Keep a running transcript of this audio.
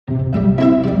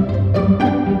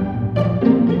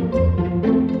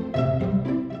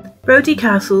Brodie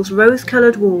Castle's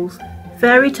rose-coloured walls,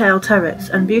 fairy tale turrets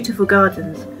and beautiful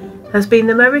gardens has been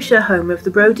the Morayshire home of the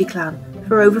Brodie clan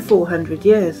for over 400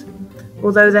 years,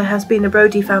 although there has been a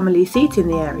Brodie family seat in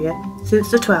the area since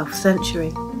the 12th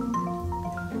century.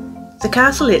 The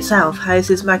castle itself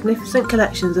houses magnificent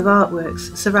collections of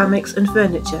artworks, ceramics and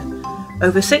furniture,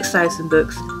 over 6,000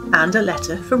 books and a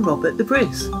letter from Robert the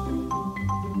Bruce.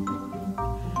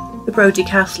 The Brodie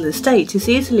Castle estate is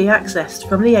easily accessed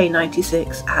from the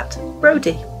A96 at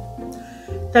Brodie.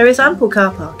 There is ample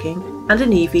car parking and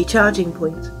an EV charging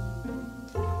point.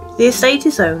 The estate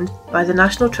is owned by the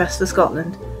National Trust for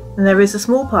Scotland, and there is a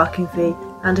small parking fee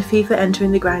and a fee for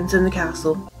entering the grounds and the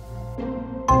castle.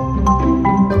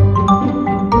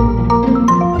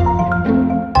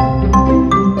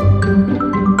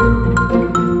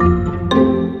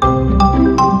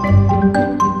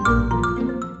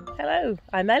 Hello,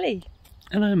 I'm Ellie.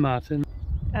 And I'm Martin.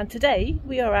 And today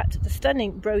we are at the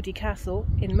stunning Brodie Castle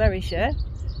in Morayshire,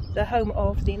 the home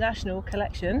of the National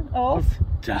Collection of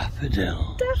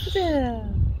Daffodils.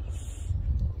 Daffodils.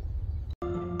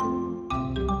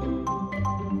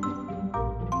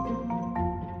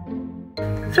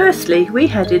 Firstly, we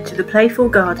headed to the Playful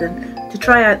garden to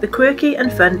try out the quirky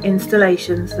and fun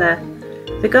installations there.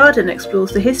 The garden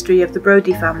explores the history of the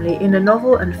Brodie family in a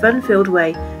novel and fun-filled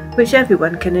way which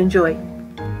everyone can enjoy.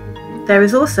 There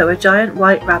is also a giant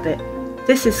white rabbit.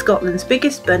 This is Scotland's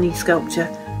biggest bunny sculpture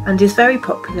and is very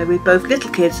popular with both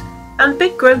little kids and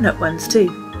big grown-up ones too.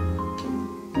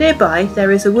 Nearby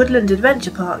there is a woodland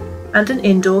adventure park and an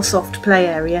indoor soft play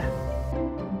area.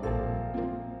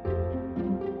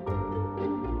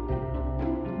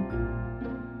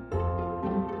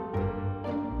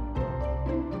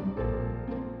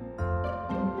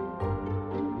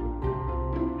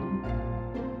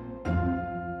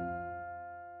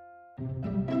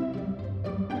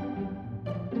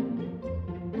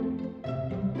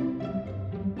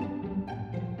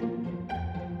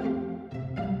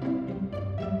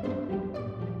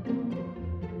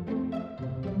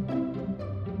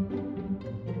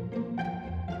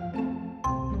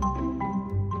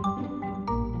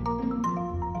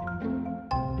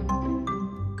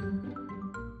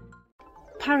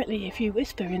 Apparently if you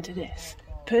whisper into this,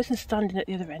 the person standing at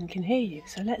the other end can hear you,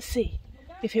 so let's see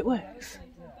if it works.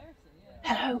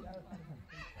 Hello?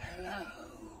 Hello,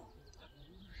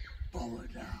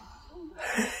 Border.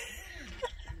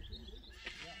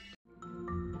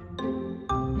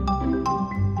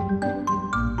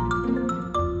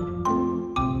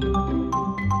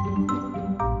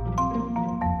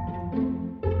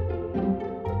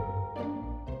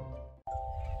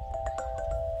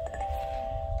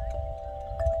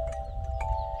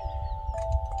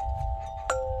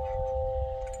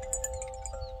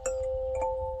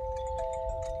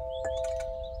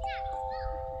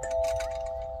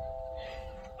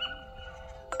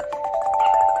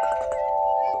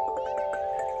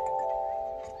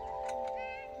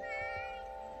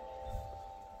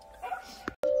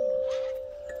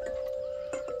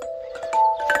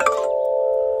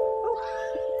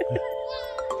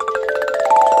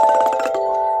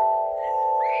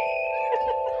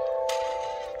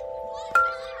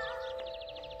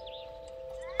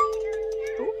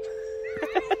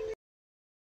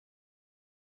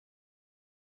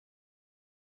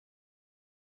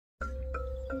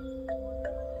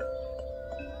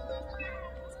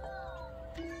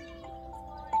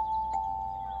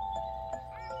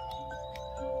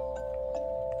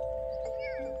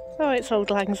 Oh, it's Old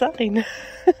Lang Syne.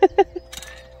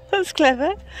 That's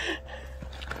clever.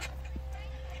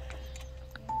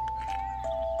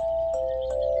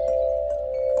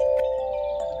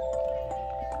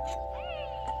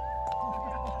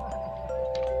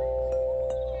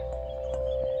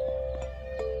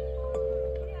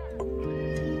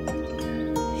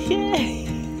 Yay!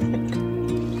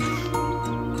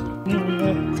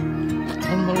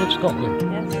 Animal of Scotland.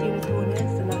 Yes, unicorn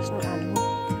is the national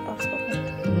animal of Scotland.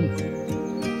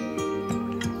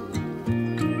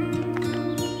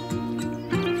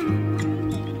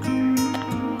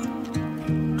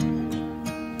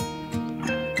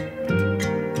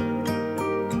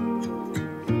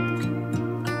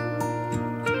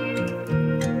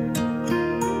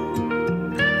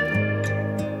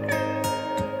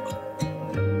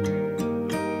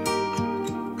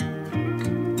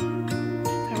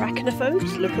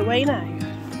 Arachnophobes, look away now.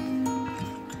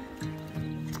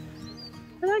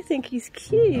 And I think he's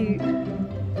cute.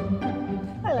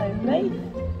 Hello, mate.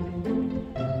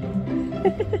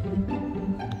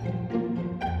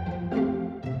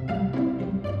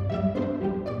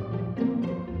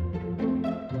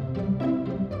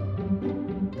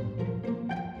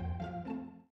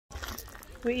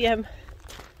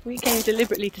 We came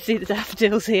deliberately to see the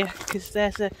daffodils here because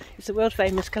it's a world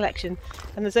famous collection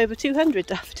and there's over 200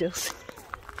 daffodils.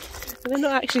 But they're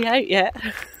not actually out yet.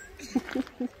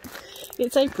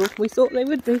 It's April, we thought they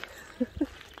would be.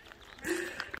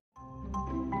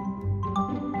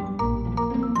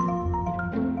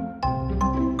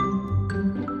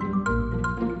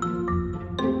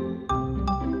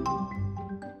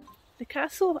 The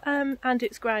castle and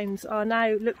its grounds are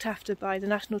now looked after by the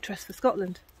National Trust for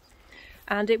Scotland,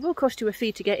 and it will cost you a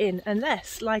fee to get in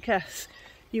unless, like us,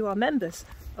 you are members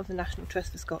of the National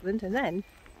Trust for Scotland, and then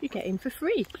you get in for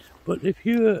free. But if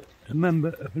you're a member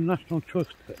of the National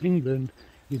Trust for England,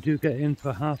 you do get in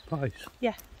for half price.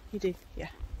 Yeah, you do, yeah.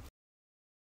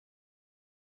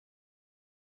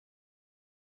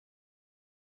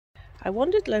 I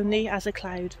wandered lonely as a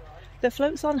cloud that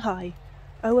floats on high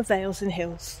o'er vales and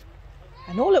hills,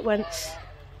 and all at once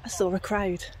I saw a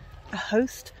crowd, a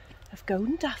host of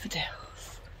golden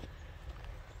daffodils.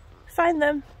 Find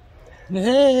them.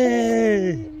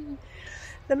 Hey!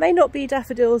 There may not be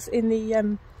daffodils in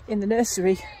the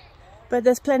nursery, but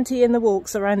there's plenty in the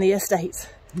walks around the estate.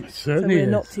 It certainly so we're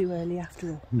is. not too early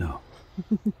after all. No.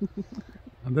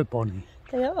 I'm a bonny.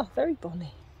 They are very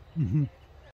bonny. Mm-hmm.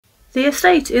 The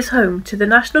estate is home to the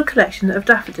National Collection of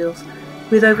Daffodils,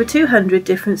 with over 200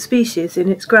 different species in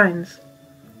its grounds.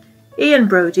 Ian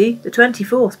Brodie, the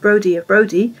 24th Brodie of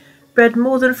Brodie, bred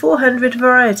more than 400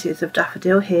 varieties of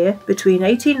daffodil here between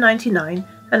 1899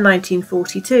 and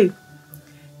 1942.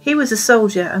 He was a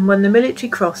soldier and won the Military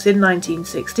Cross in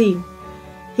 1916.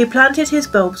 He planted his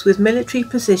bulbs with military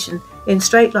precision in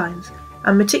straight lines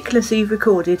and meticulously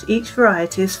recorded each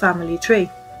variety's family tree.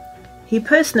 He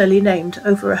personally named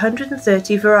over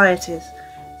 130 varieties.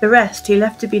 The rest he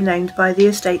left to be named by the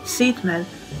estate's seedmen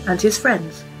and his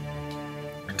friends.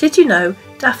 Did you know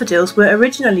daffodils were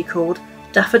originally called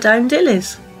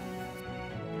Daffodils?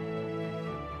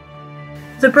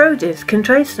 The Brodies can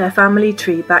trace their family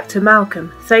tree back to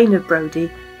Malcolm, Thane of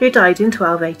Brodie, who died in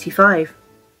 1285.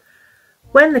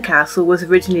 When the castle was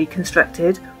originally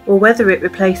constructed, or whether it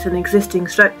replaced an existing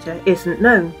structure, isn't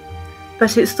known,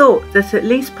 but it's thought that at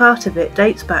least part of it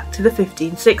dates back to the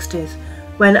 1560s,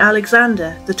 when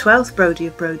Alexander, the 12th Brodie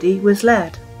of Brodie, was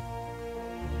laird.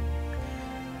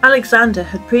 Alexander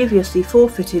had previously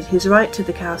forfeited his right to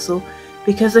the castle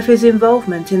because of his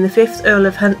involvement in the 5th Earl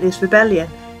of Huntly's rebellion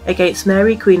against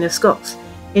Mary Queen of Scots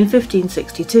in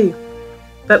 1562,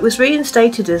 but was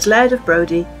reinstated as Laird of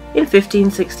Brodie in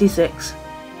 1566.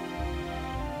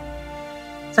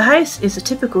 The house is a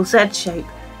typical Z shape,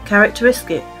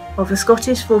 characteristic of a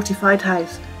Scottish fortified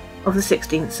house of the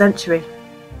 16th century.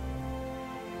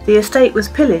 The estate was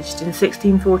pillaged in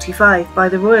 1645 by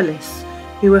the Royalists,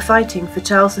 who were fighting for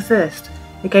Charles I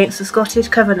against the Scottish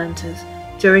Covenanters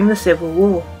during the Civil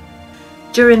War.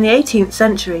 During the 18th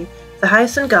century, the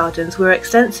house and gardens were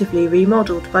extensively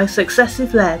remodelled by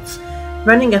successive lairds,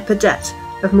 running up a debt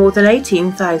of more than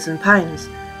 £18,000,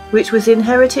 which was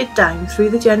inherited down through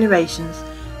the generations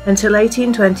until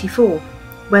 1824,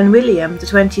 when William, the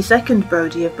 22nd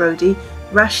Brodie of Brodie,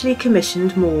 rashly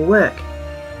commissioned more work.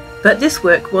 But this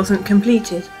work wasn't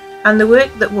completed, and the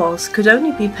work that was could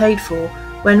only be paid for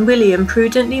when William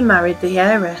prudently married the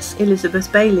heiress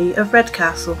Elizabeth Bailey of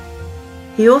Redcastle.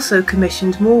 He also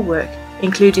commissioned more work,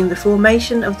 including the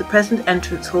formation of the present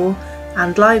entrance hall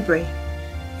and library.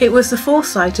 It was the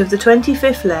foresight of the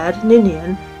 25th Laird,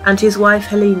 Ninian, and his wife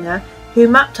Helena, who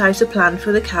mapped out a plan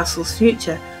for the castle's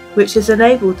future, which has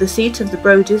enabled the seat of the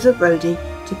Brodies of Brodie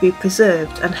to be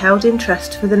preserved and held in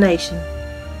trust for the nation.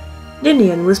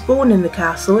 Ninian was born in the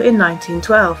castle in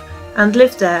 1912 and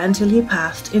lived there until he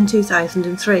passed in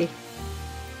 2003.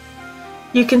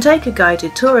 You can take a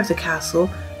guided tour of the castle,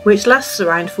 which lasts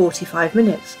around 45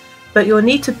 minutes, but you'll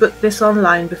need to book this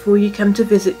online before you come to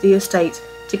visit the estate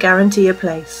to guarantee a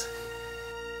place.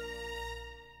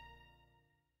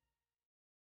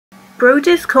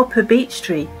 Brodie's copper beech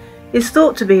tree is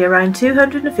thought to be around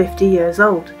 250 years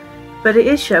old, but it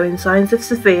is showing signs of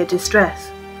severe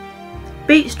distress.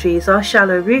 Beech trees are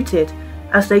shallow-rooted,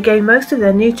 as they gain most of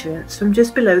their nutrients from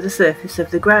just below the surface of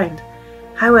the ground.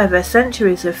 However,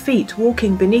 centuries of feet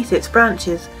walking beneath its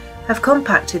branches have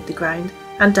compacted the ground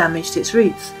and damaged its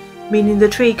roots, meaning the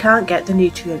tree can't get the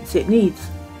nutrients it needs.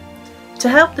 To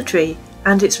help the tree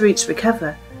and its roots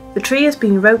recover, the tree has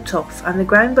been roped off and the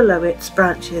ground below its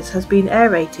branches has been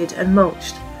aerated and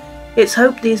mulched. It's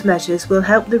hoped these measures will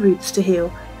help the roots to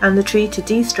heal and the tree to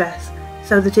de-stress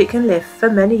so that it can live for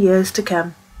many years to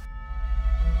come.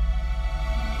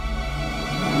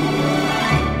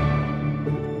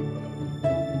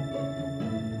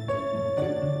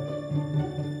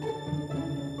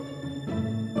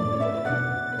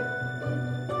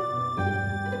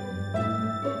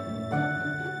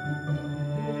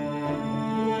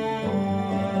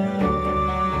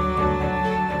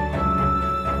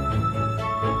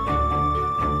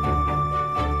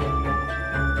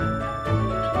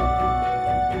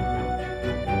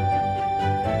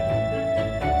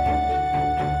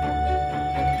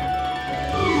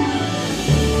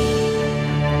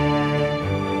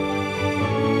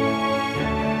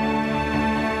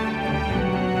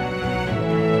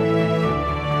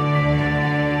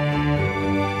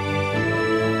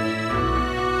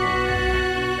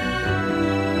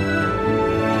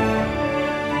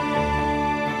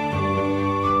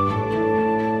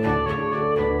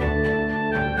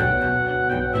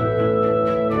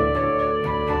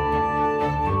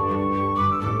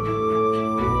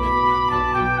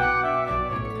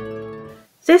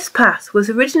 This path was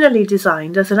originally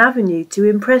designed as an avenue to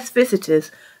impress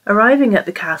visitors arriving at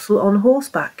the castle on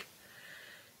horseback.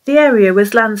 The area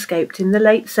was landscaped in the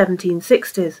late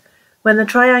 1760s, when the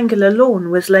triangular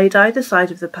lawn was laid either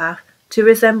side of the path to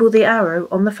resemble the arrow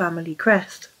on the family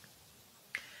crest.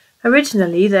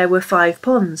 Originally there were 5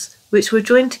 ponds, which were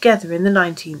joined together in the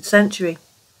 19th century.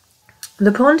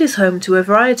 The pond is home to a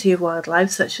variety of wildlife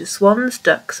such as swans,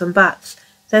 ducks and bats.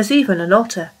 There's even an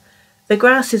otter. The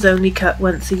grass is only cut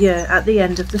once a year at the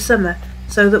end of the summer,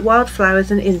 so that wildflowers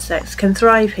and insects can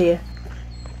thrive here.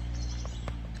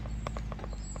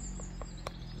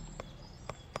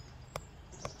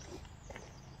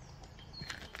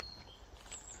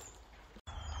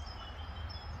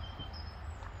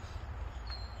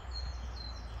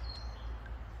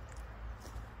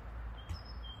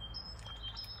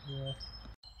 Yeah.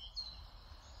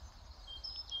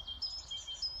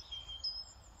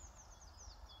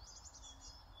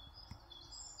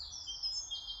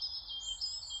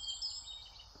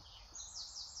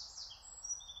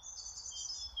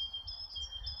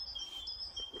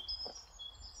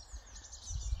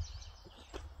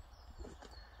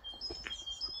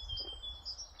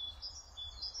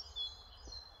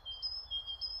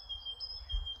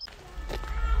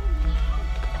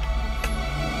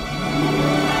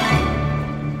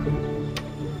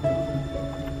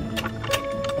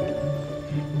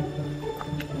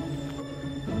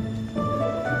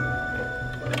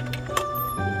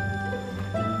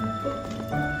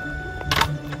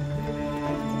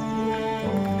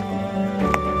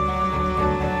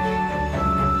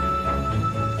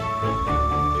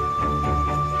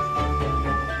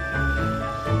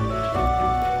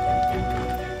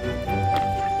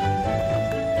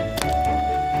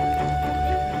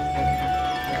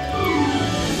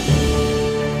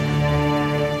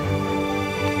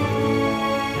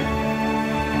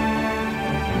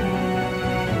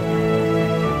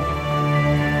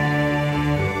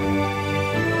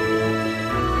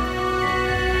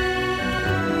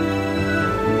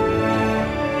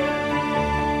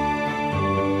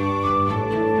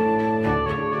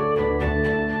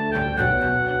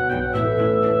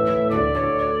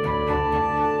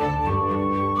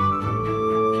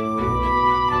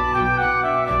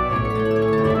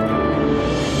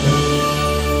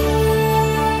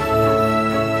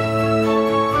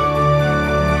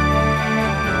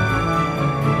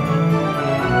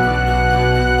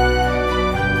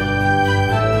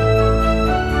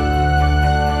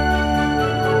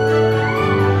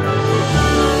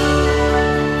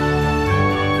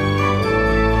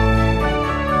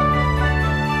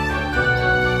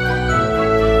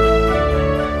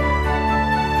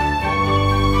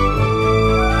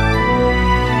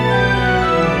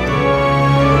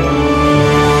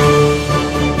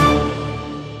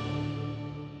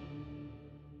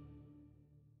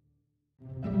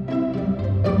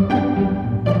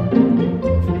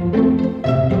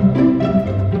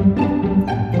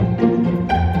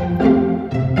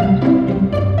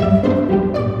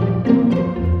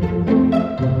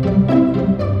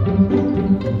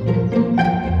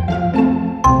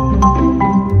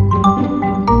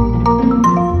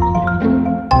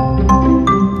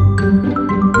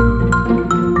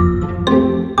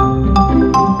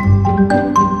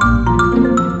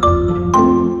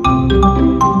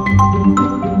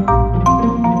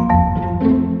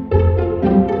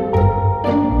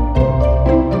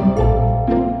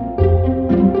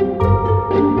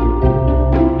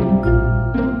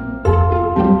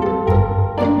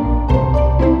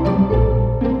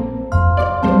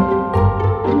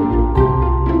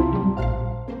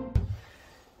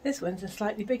 This one's a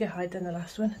slightly bigger height than the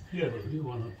last one. Yeah, but you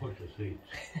want to push the seats.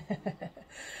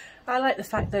 I like the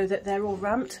fact though that they're all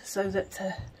ramped so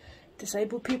that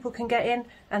disabled people can get in,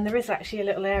 and there is actually a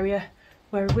little area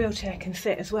where a wheelchair can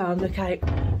sit as well and look out.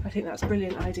 I think that's a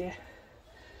brilliant idea.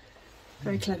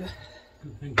 Very clever.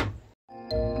 Good thinking.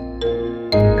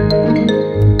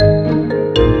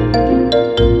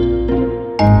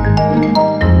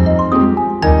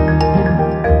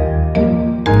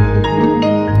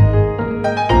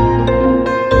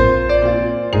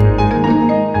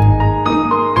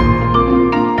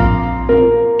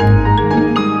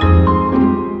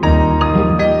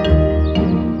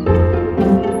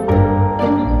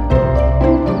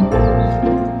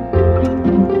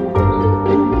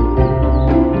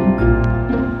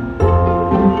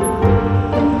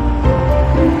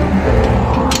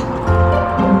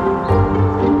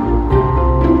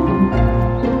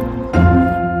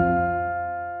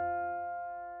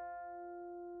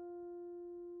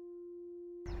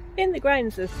 In the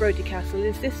grounds of Brodie Castle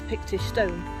is this Pictish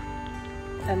stone.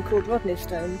 called Rodney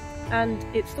stone, and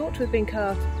it's thought to have been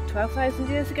carved 12,000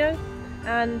 years ago,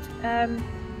 and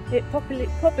it probably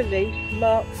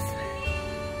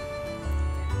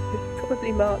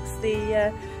marks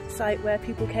the site where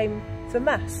people came for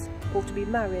mass or to be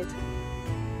married.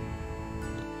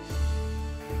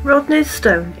 Rodney's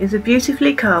stone is a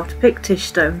beautifully carved Pictish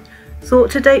stone thought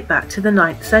to date back to the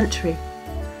 9th century.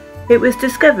 It was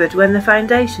discovered when the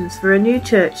foundations for a new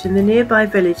church in the nearby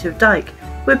village of Dyke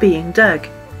were being dug.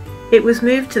 It was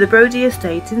moved to the Brodie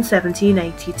estate in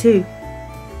 1782.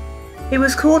 It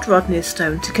was called Rodney's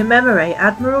stone to commemorate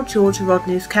Admiral George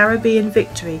Rodney's Caribbean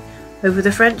victory over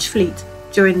the French fleet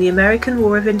during the American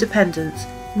War of Independence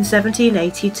in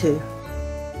 1782.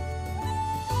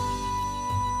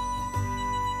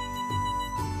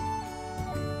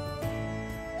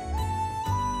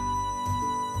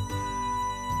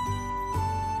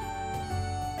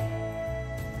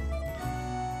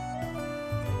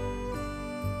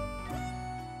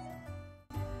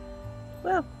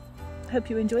 Well, I hope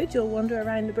you enjoyed your wander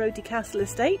around the Brodie Castle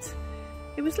estate.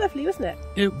 It was lovely, wasn't it?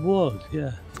 It was,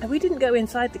 yeah. And we didn't go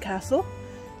inside the castle.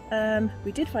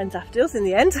 We did find daffodils in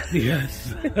the end.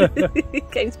 Yes.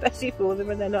 Came especially for them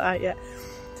and they're not out yet.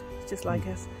 It's just like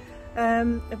us.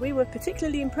 We were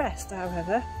particularly impressed,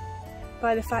 however,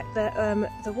 by the fact that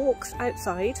the walks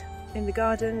outside, in the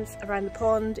gardens, around the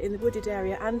pond, in the wooded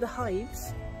area and the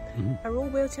hives are all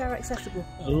wheelchair accessible.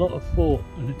 A lot of thought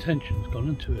and attention's gone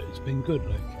into it. It's been good,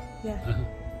 like. Yeah,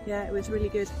 yeah, it was really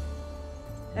good.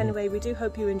 Anyway, we do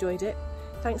hope you enjoyed it.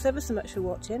 Thanks ever so much for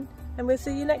watching, and we'll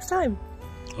see you next time.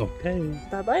 Okay.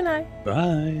 Bye bye now.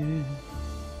 Bye.